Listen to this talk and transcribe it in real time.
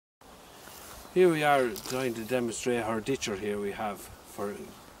Here we are trying to demonstrate our ditcher here we have for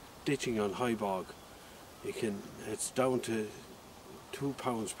ditching on high bog. It's down to 2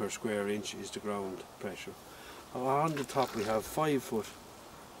 pounds per square inch is the ground pressure. On the top we have 5-foot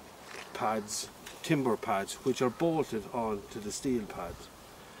pads, timber pads, which are bolted on to the steel pads.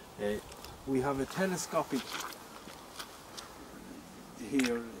 We have a telescopic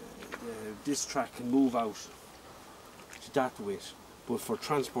here. This track can move out to that width, but for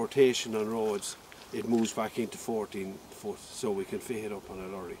transportation on roads it moves back into 14 foot, so we can fit it up on a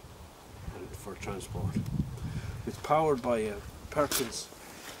lorry and for transport. It's powered by a Perkins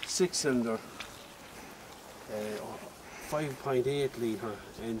 6-cylinder 5.8 litre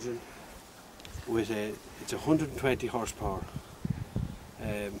engine with it's 120 horsepower.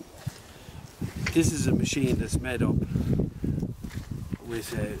 This is a machine that's made up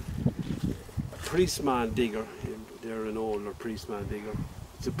with a Priestman digger. They're an older Priestman digger.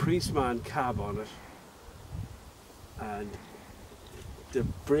 It's a Priestman cab on it, and the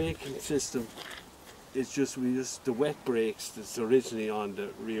braking system is just the wet brakes that's originally on the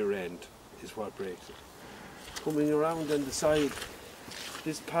rear end is what brakes it. Coming around on the side,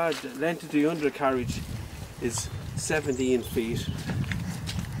 this pad, the length of the undercarriage is 17 feet,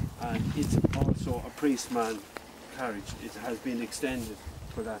 and it's also a Priestman carriage. It has been extended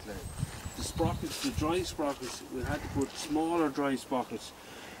for that length. The sprockets, the dry sprockets, we had to put smaller dry sprockets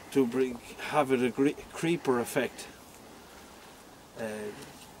to have it a creeper effect. And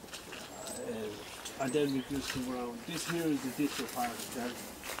then we just come around. This here is the ditcher part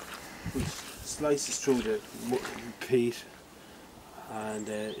itself, which slices through the peat, and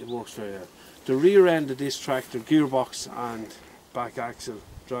it works very well. The rear end of this tractor, gearbox and back axle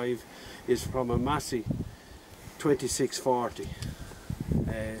drive, is from a Massey 2640.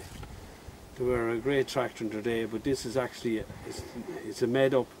 They were a great tractor today, but this is actually it's a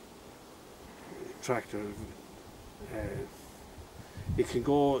made-up tractor. It can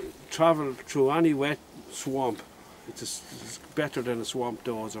travel through any wet swamp. It's better than a swamp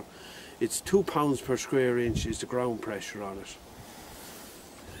dozer. It's 2 pounds per square inch is the ground pressure on it.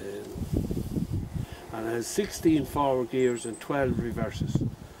 And it has 16 forward gears and 12 reverses.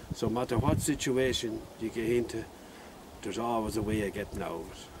 So no matter what situation you get into, there's always a way of getting out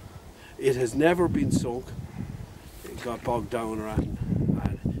of it. It has never been sunk. It got bogged down around,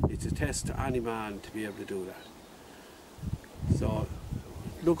 and it's a test to any man to be able to do that. So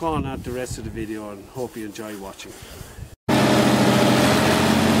look on at the rest of the video and hope you enjoy watching.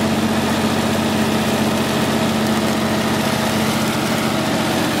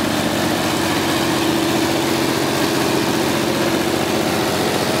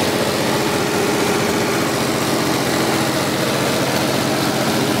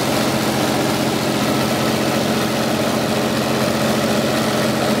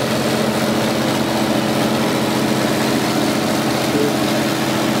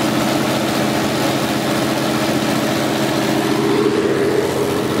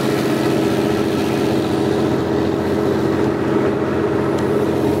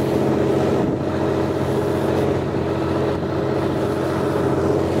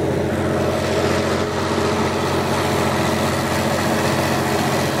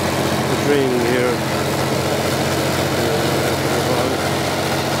 Here.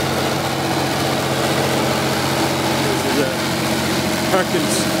 This is a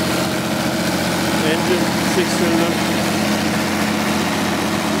Perkins engine, 6-cylinder.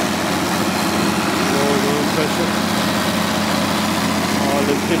 Low ground pressure. All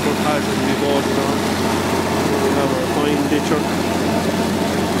the timber pads will be bolted on. We have our fine ditcher.